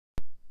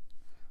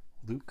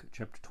Luke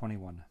chapter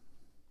 21.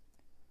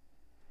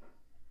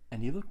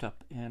 And he looked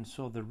up and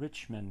saw the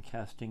rich men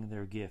casting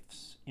their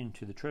gifts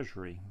into the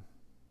treasury.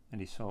 And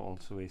he saw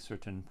also a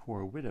certain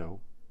poor widow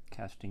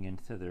casting in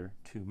thither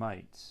 2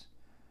 mites.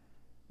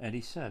 And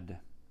he said,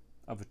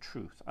 Of a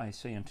truth I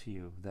say unto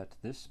you, that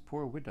this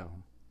poor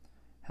widow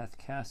hath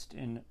cast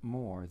in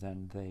more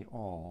than they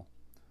all.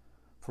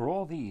 For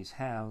all these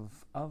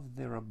have of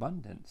their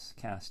abundance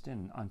cast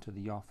in unto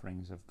the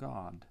offerings of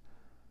God,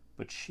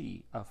 but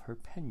she of her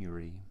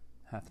penury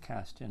hath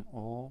cast in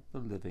all the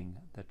living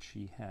that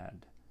she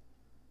had.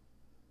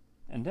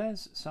 And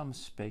as some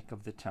spake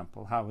of the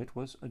temple, how it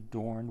was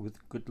adorned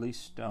with goodly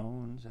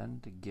stones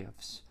and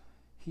gifts,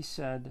 he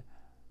said,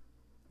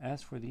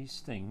 As for these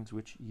things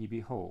which ye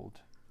behold,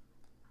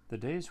 the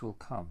days will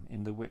come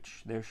in the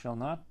which there shall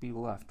not be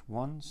left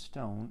one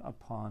stone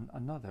upon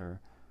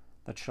another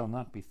that shall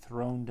not be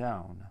thrown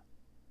down.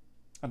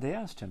 And they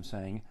asked him,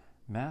 saying,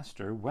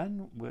 Master,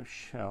 when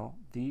shall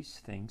these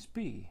things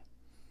be?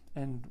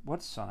 And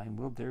what sign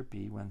will there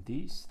be when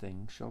these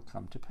things shall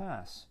come to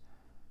pass?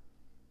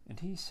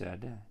 And he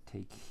said,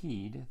 Take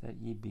heed that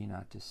ye be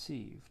not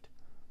deceived.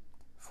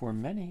 For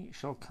many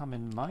shall come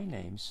in my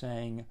name,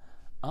 saying,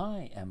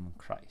 I am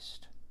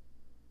Christ.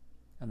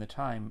 And the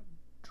time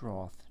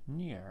draweth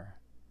near.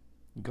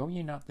 Go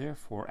ye not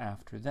therefore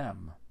after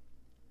them.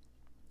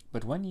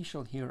 But when ye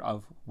shall hear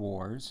of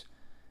wars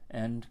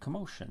and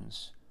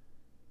commotions,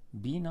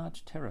 be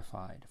not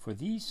terrified, for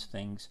these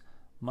things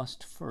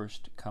must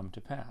first come to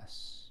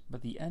pass,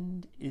 but the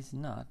end is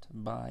not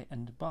by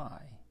and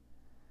by.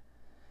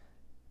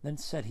 Then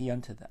said he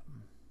unto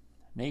them,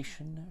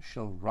 Nation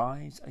shall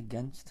rise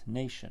against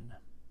nation,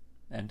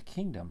 and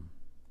kingdom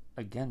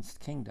against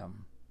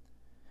kingdom.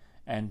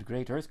 And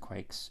great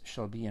earthquakes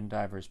shall be in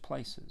divers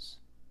places,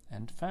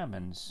 and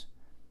famines,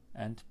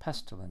 and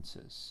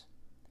pestilences,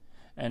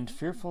 and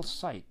fearful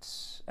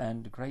sights,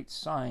 and great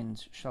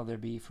signs shall there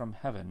be from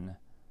heaven.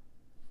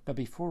 But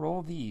before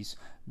all these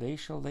they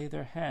shall lay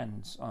their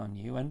hands on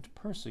you, and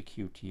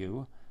persecute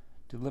you,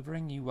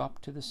 delivering you up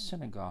to the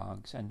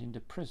synagogues and into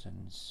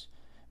prisons,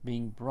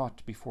 being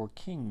brought before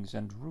kings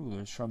and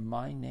rulers for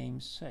my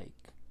name's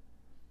sake.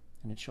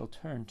 And it shall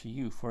turn to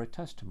you for a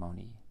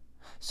testimony.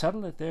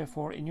 Settle it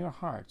therefore in your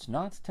hearts,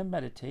 not to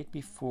meditate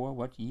before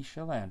what ye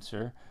shall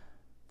answer,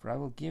 for I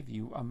will give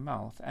you a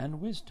mouth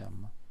and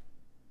wisdom,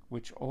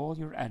 which all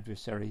your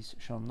adversaries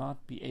shall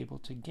not be able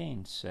to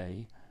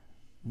gainsay,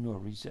 nor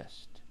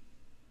resist.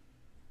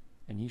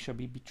 And ye shall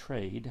be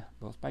betrayed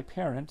both by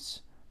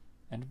parents,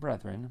 and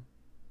brethren,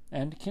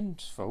 and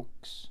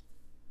kinsfolks,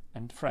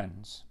 and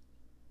friends.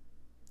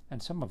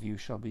 And some of you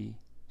shall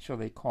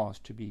they cause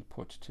to be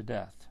put to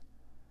death.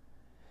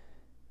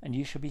 And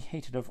ye shall be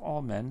hated of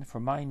all men for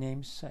my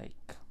name's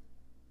sake.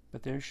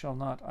 But there shall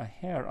not a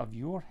hair of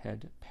your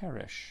head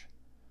perish.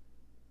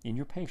 In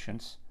your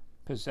patience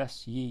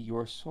possess ye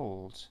your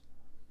souls.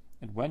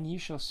 And when ye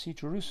shall see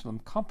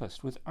Jerusalem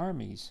compassed with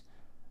armies,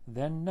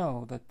 then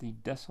know that the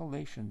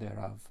desolation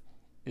thereof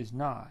is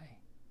nigh.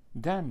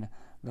 Then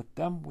let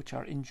them which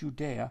are in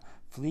Judea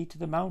flee to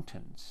the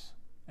mountains,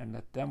 and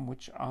let them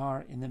which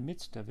are in the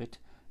midst of it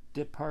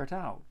depart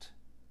out,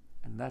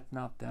 and let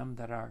not them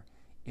that are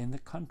in the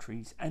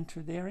countries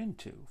enter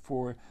thereinto,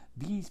 for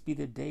these be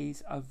the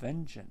days of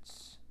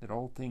vengeance, that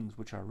all things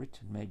which are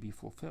written may be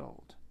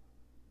fulfilled.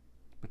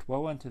 But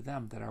woe unto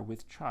them that are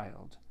with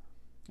child,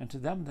 and to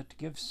them that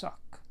give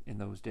suck in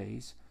those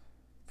days,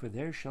 for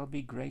there shall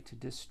be great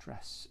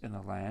distress in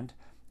the land,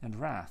 and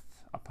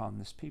wrath upon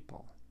this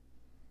people.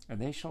 And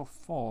they shall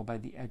fall by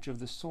the edge of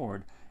the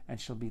sword, and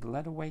shall be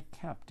led away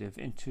captive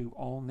into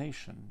all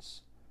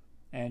nations.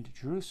 And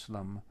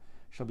Jerusalem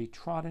shall be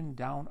trodden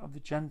down of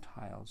the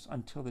Gentiles,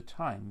 until the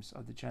times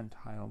of the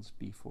Gentiles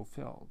be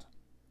fulfilled.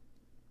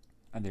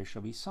 And there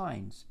shall be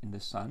signs in the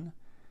sun,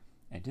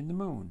 and in the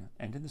moon,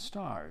 and in the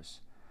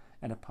stars,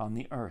 and upon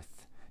the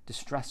earth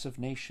distress of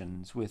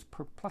nations, with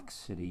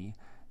perplexity,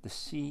 the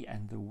sea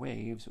and the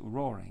waves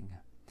roaring,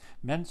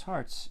 men's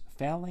hearts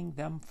failing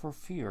them for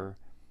fear,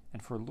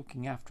 and for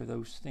looking after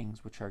those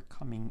things which are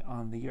coming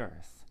on the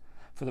earth,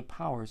 for the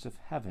powers of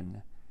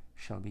heaven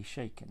shall be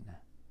shaken.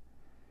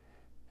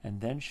 And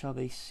then shall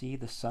they see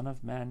the Son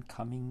of Man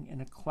coming in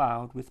a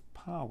cloud with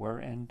power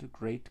and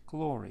great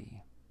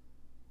glory.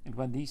 And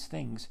when these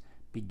things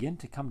begin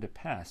to come to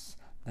pass,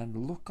 then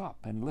look up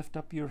and lift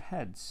up your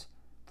heads,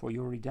 for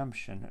your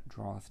redemption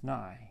draweth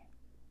nigh.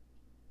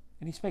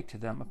 And he spake to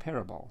them a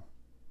parable.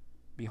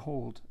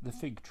 Behold the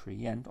fig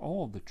tree and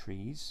all the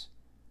trees.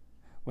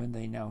 When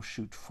they now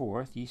shoot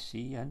forth, ye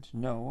see and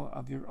know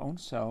of your own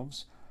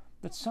selves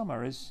that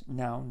summer is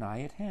now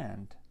nigh at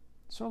hand.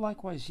 So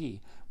likewise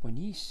ye, when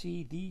ye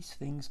see these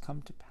things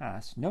come to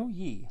pass, know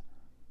ye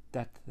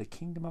that the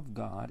kingdom of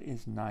God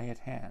is nigh at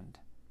hand.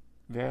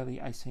 Verily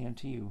I say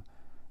unto you,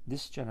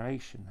 this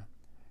generation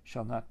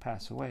shall not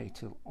pass away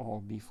till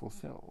all be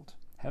fulfilled.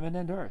 Heaven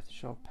and earth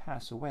shall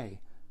pass away,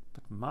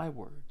 but my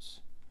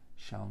words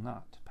shall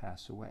not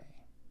pass away.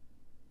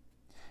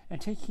 And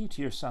take heed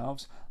to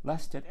yourselves,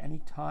 lest at any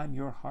time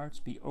your hearts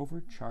be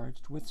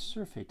overcharged with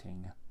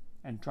surfeiting,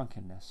 and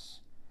drunkenness,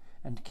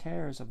 and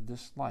cares of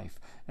this life,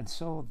 and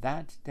so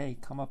that day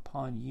come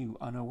upon you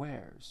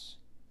unawares.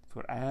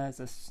 For as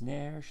a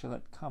snare shall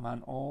it come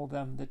on all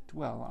them that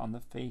dwell on the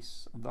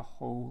face of the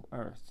whole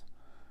earth.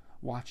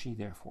 Watch ye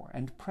therefore,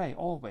 and pray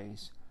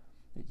always,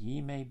 that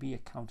ye may be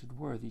accounted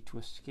worthy to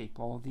escape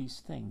all these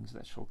things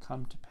that shall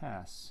come to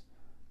pass,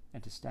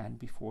 and to stand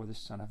before the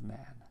Son of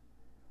Man.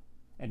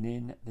 And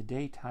in the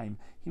daytime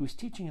he was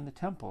teaching in the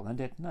temple,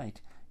 and at night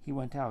he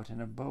went out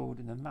and abode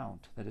in the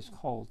mount that is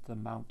called the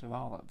Mount of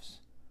Olives.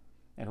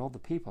 And all the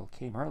people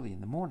came early in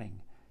the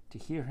morning to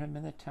hear him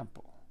in the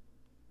temple,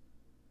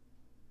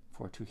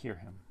 for to hear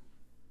him.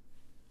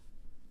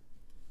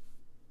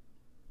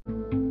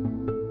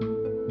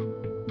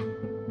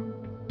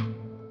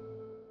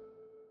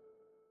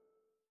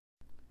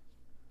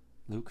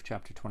 Luke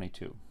chapter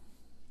 22.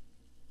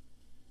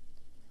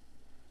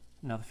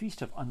 Now the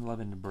feast of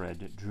unleavened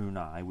bread drew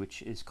nigh,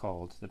 which is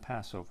called the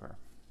Passover.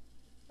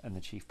 And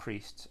the chief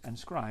priests and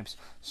scribes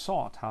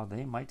sought how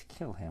they might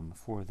kill him,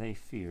 for they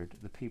feared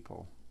the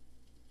people.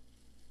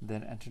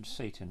 Then entered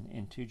Satan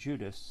into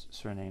Judas,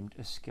 surnamed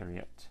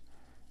Iscariot,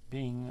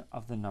 being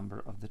of the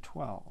number of the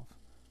 12.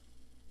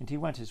 And he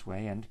went his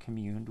way, and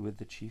communed with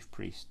the chief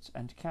priests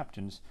and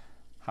captains,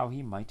 how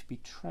he might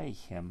betray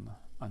him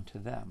unto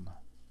them.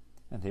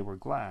 And they were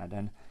glad,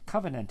 and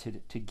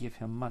covenanted to give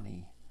him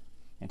money.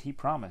 And he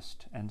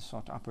promised, and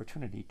sought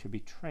opportunity to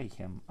betray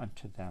him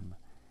unto them,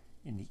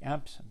 in the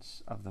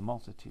absence of the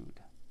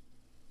multitude.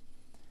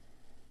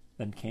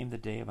 Then came the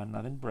day of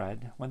unleavened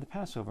bread, when the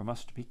Passover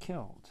must be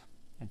killed.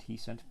 And he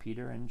sent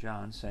Peter and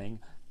John, saying,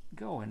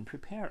 Go and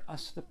prepare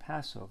us the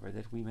Passover,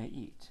 that we may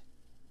eat.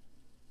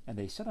 And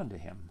they said unto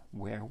him,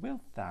 Where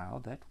wilt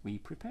thou that we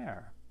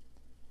prepare?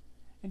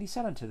 And he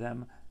said unto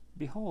them,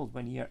 Behold,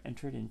 when ye are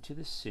entered into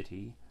the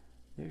city,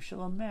 there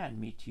shall a man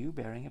meet you,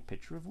 bearing a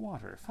pitcher of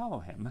water. Follow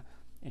him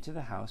into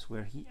the house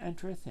where he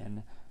entereth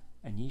in,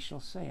 and ye shall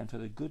say unto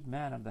the good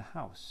man of the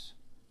house,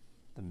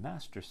 The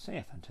master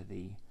saith unto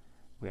thee,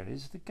 Where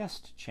is the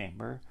guest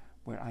chamber,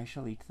 where I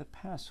shall eat the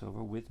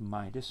Passover with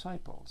my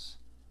disciples?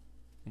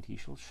 And he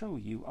shall show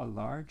you a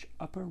large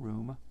upper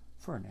room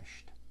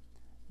furnished.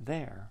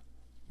 There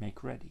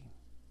make ready.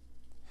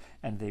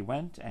 And they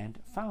went and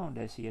found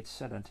as he had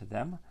said unto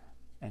them,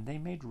 and they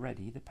made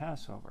ready the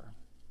Passover.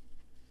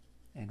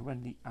 And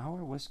when the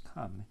hour was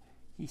come,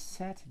 he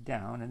sat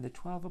down, and the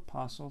 12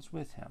 apostles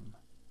with him.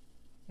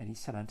 And he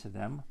said unto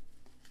them,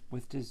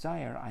 With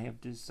desire I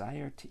have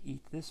desired to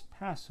eat this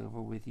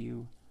Passover with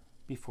you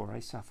before I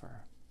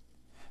suffer.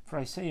 For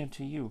I say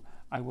unto you,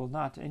 I will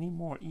not any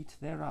more eat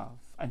thereof,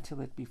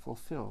 until it be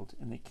fulfilled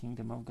in the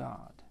kingdom of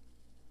God.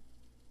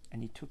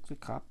 And he took the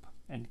cup,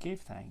 and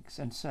gave thanks,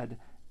 and said,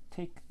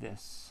 Take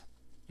this,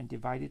 and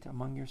divide it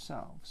among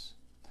yourselves.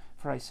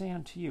 For I say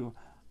unto you,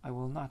 I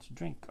will not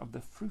drink of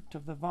the fruit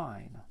of the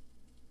vine,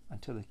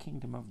 until the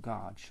kingdom of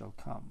God shall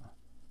come.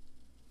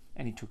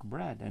 And he took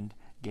bread, and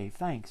gave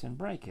thanks, and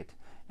brake it,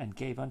 and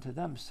gave unto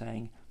them,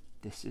 saying,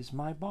 This is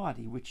my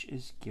body, which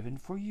is given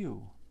for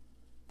you.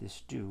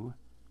 This do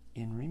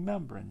in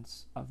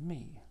remembrance of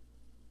me.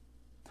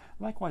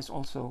 Likewise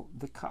also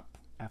the cup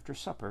after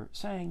supper,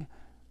 saying,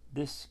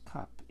 This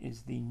cup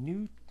is the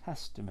New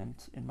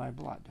Testament in my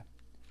blood,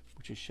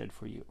 which is shed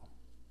for you.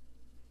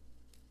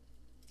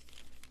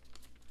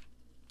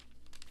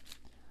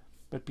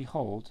 But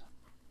behold,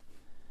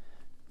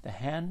 the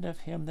hand of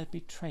him that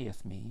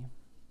betrayeth me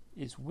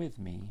is with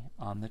me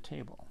on the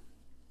table.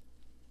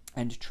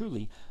 And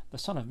truly the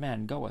Son of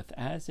Man goeth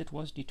as it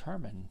was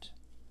determined.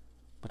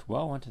 But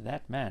woe unto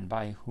that man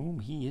by whom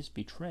he is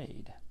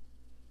betrayed.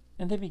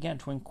 And they began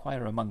to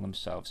inquire among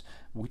themselves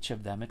which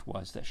of them it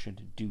was that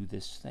should do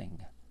this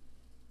thing.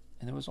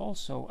 And there was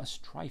also a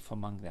strife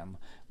among them,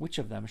 which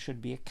of them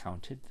should be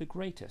accounted the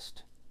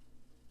greatest.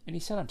 And he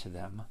said unto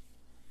them,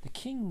 The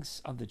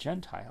kings of the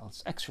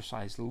Gentiles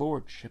exercise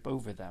lordship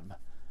over them,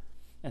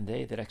 and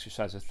they that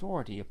exercise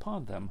authority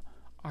upon them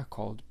are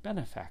called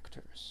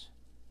benefactors.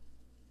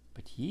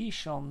 But ye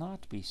shall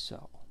not be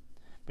so,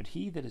 but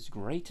he that is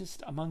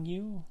greatest among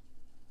you,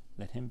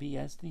 let him be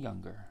as the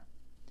younger,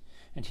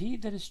 and he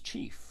that is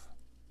chief,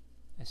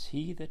 as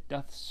he that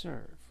doth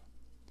serve.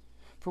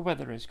 For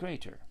whether is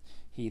greater,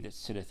 he that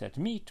sitteth at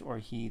meat, or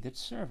he that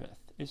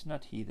serveth? Is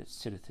not he that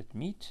sitteth at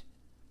meat?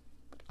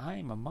 But I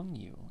am among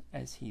you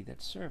as he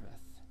that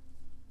serveth.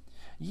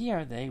 Ye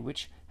are they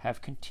which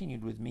have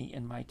continued with me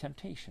in my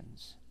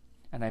temptations,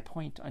 and I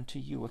point unto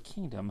you a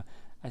kingdom,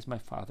 as my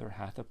Father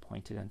hath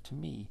appointed unto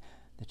me,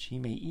 that ye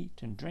may eat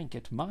and drink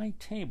at my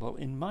table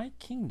in my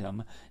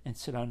kingdom, and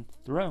sit on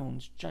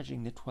thrones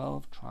judging the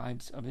 12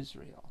 tribes of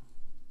Israel.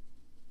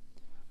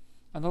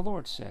 And the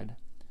Lord said,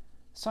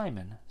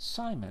 Simon,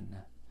 Simon,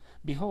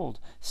 behold,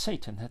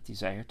 Satan hath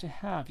desired to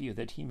have you,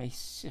 that he may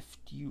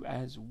sift you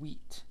as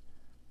wheat.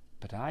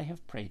 But I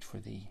have prayed for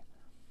thee,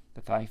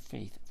 that thy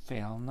faith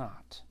fail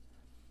not.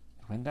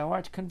 And when thou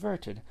art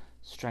converted,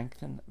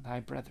 strengthen thy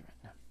brethren.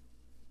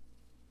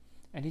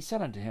 And he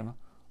said unto him,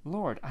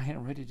 Lord, I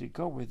am ready to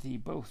go with thee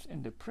both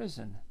into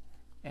prison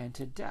and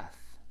to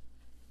death.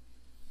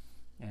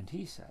 And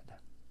he said,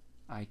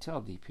 I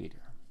tell thee,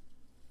 Peter,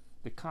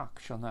 the cock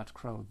shall not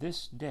crow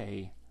this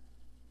day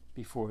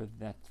before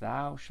that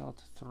thou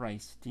shalt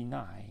thrice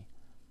deny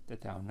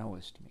that thou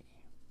knowest me.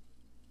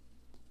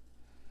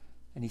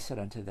 And he said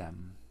unto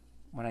them,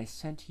 When I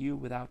sent you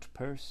without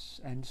purse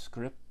and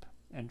scrip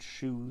and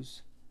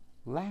shoes,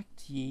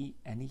 lacked ye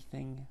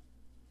anything?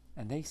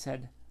 And they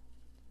said,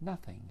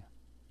 Nothing.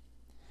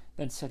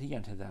 Then said he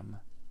unto them,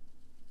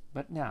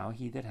 But now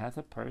he that hath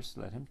a purse,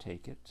 let him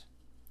take it,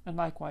 and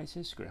likewise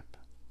his scrip.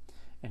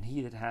 And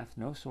he that hath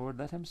no sword,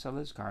 let him sell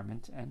his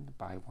garment, and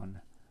buy one.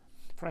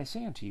 For I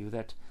say unto you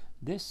that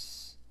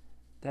this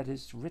that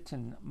is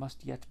written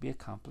must yet be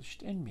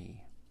accomplished in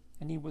me.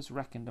 And he was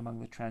reckoned among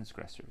the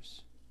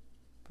transgressors.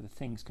 For the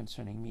things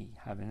concerning me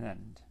have an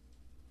end.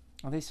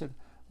 And they said,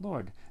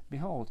 Lord,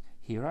 behold,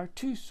 here are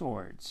 2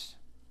 swords.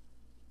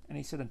 And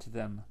he said unto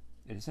them,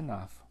 It is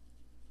enough.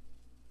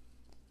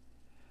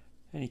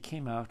 And he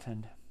came out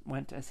and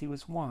went as he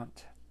was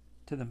wont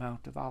to the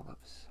Mount of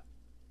Olives.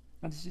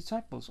 And his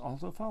disciples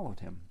also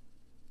followed him.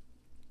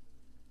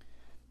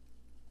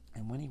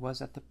 And when he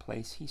was at the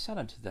place, he said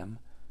unto them,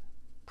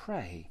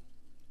 Pray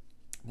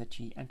that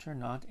ye enter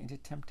not into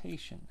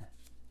temptation.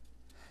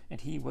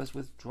 And he was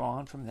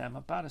withdrawn from them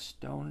about a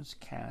stone's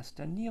cast,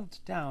 and kneeled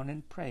down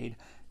and prayed,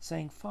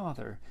 saying,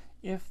 Father,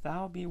 if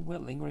thou be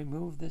willing,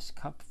 remove this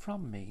cup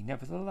from me.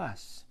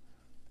 Nevertheless,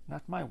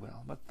 not my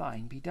will, but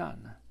thine be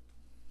done.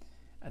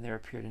 And there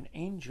appeared an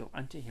angel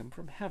unto him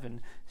from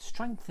heaven,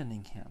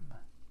 strengthening him.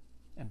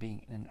 And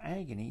being in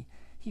agony,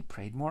 he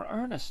prayed more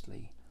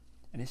earnestly,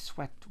 and his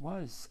sweat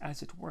was,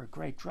 as it were,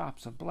 great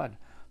drops of blood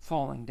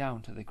falling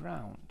down to the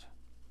ground.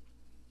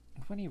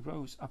 And when he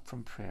rose up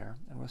from prayer,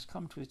 and was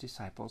come to his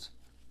disciples,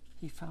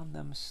 he found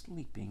them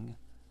sleeping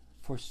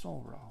for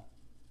sorrow.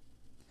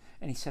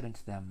 And he said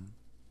unto them,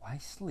 Why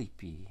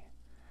sleep ye?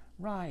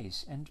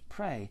 Rise and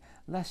pray,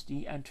 lest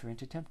ye enter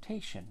into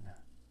temptation.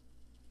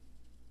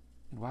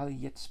 And while he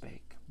yet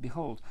spake,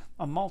 behold,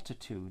 a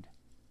multitude,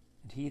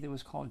 and he that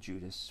was called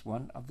Judas,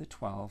 one of the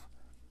 12,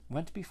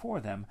 went before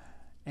them,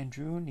 and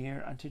drew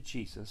near unto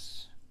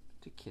Jesus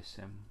to kiss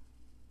him.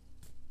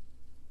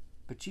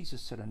 But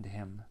Jesus said unto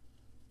him,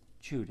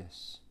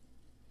 Judas,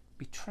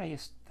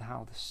 betrayest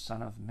thou the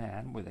Son of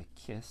Man with a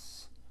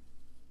kiss?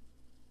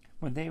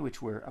 When they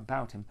which were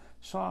about him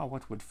saw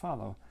what would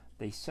follow,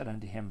 they said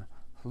unto him,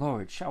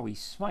 Lord, shall we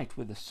smite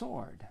with the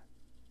sword?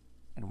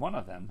 And one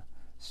of them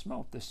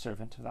smote the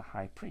servant of the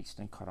high priest,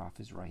 and cut off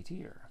his right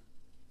ear.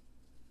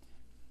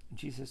 And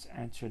Jesus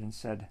answered and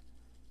said,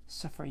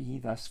 Suffer ye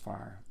thus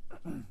far.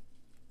 And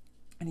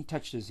he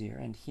touched his ear,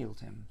 and healed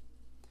him.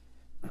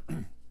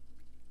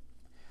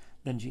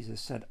 Then Jesus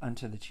said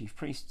unto the chief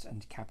priests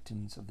and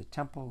captains of the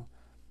temple,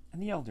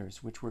 and the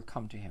elders which were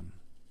come to him,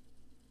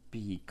 Be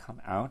ye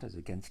come out as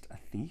against a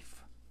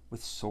thief,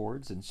 with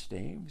swords and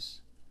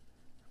staves?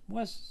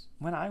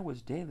 When I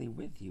was daily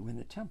with you in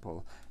the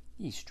temple,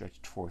 ye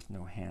stretched forth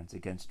no hands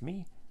against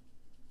me,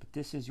 but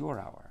this is your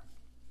hour,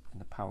 and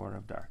the power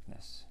of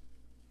darkness.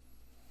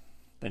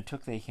 Then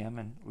took they him,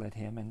 and led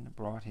him, and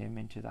brought him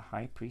into the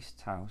high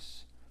priest's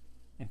house,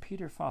 and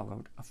Peter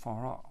followed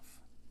afar off.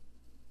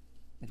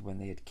 And when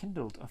they had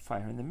kindled a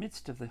fire in the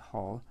midst of the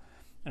hall,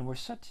 and were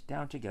set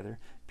down together,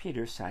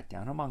 Peter sat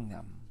down among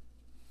them.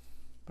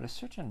 But a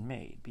certain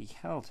maid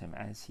beheld him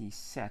as he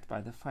sat by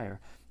the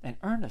fire, and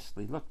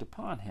earnestly looked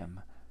upon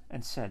him,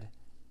 and said,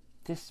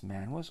 This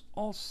man was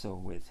also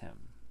with him.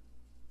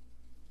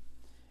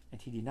 And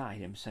he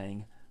denied him,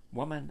 saying,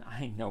 Woman,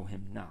 I know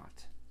him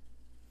not.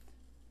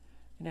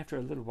 And after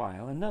a little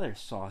while another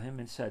saw him,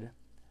 and said,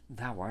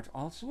 Thou art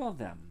also of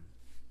them.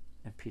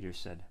 And Peter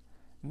said,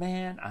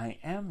 Man, I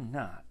am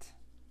not.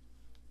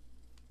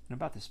 And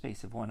about the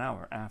space of 1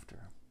 hour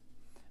after,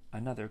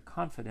 another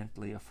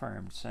confidently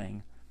affirmed,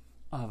 saying,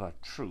 Of a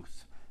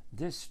truth,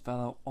 this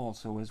fellow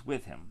also is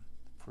with him,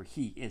 for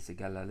he is a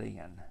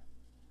Galilean.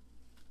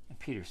 And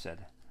Peter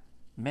said,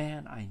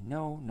 Man, I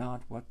know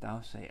not what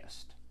thou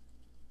sayest.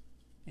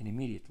 And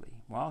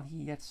immediately, while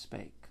he yet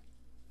spake,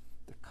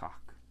 the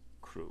cock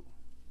crew.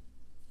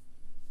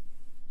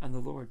 And the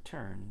Lord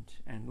turned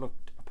and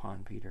looked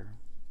upon Peter.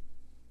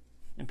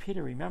 And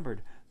Peter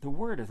remembered the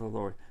word of the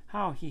Lord,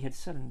 how he had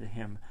said unto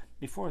him,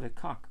 Before the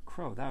cock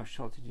crow, thou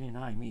shalt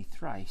deny me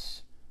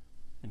thrice.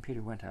 And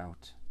Peter went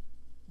out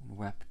and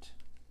wept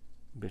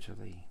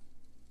bitterly.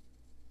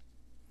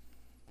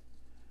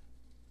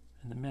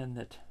 And the men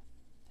that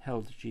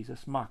held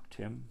Jesus mocked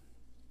him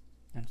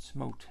and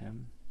smote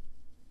him.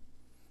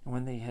 And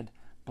when they had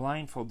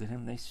blindfolded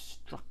him, they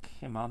struck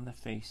him on the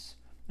face,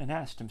 and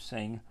asked him,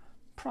 saying,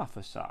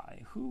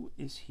 Prophesy, who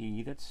is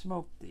he that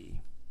smote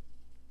thee?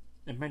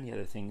 And many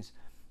other things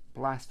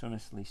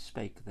blasphemously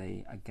spake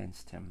they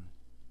against him.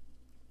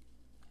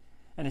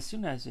 And as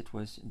soon as it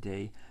was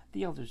day,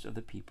 the elders of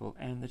the people,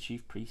 and the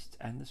chief priests,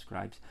 and the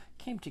scribes,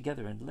 came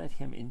together, and led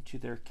him into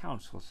their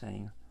council,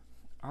 saying,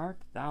 Art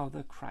thou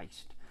the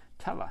Christ?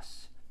 Tell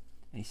us.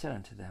 And he said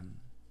unto them,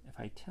 If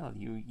I tell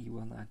you, ye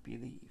will not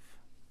believe.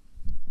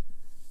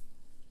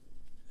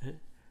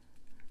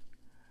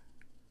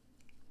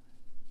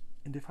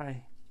 And if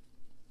I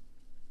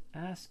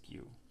ask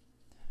you,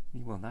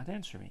 ye will not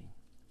answer me,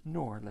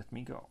 nor let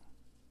me go.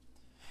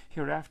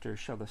 Hereafter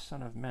shall the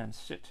Son of Man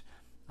sit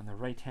on the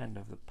right hand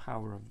of the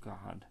power of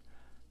God.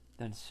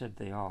 Then said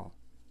they all,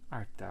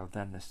 Art thou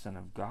then the Son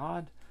of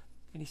God?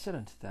 And he said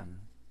unto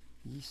them,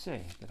 Ye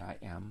say that I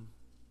am.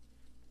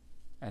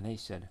 And they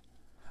said,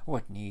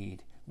 What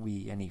need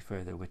we any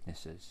further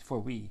witnesses? For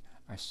we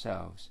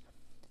ourselves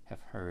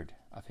have heard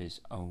of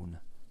his own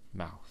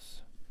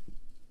mouth.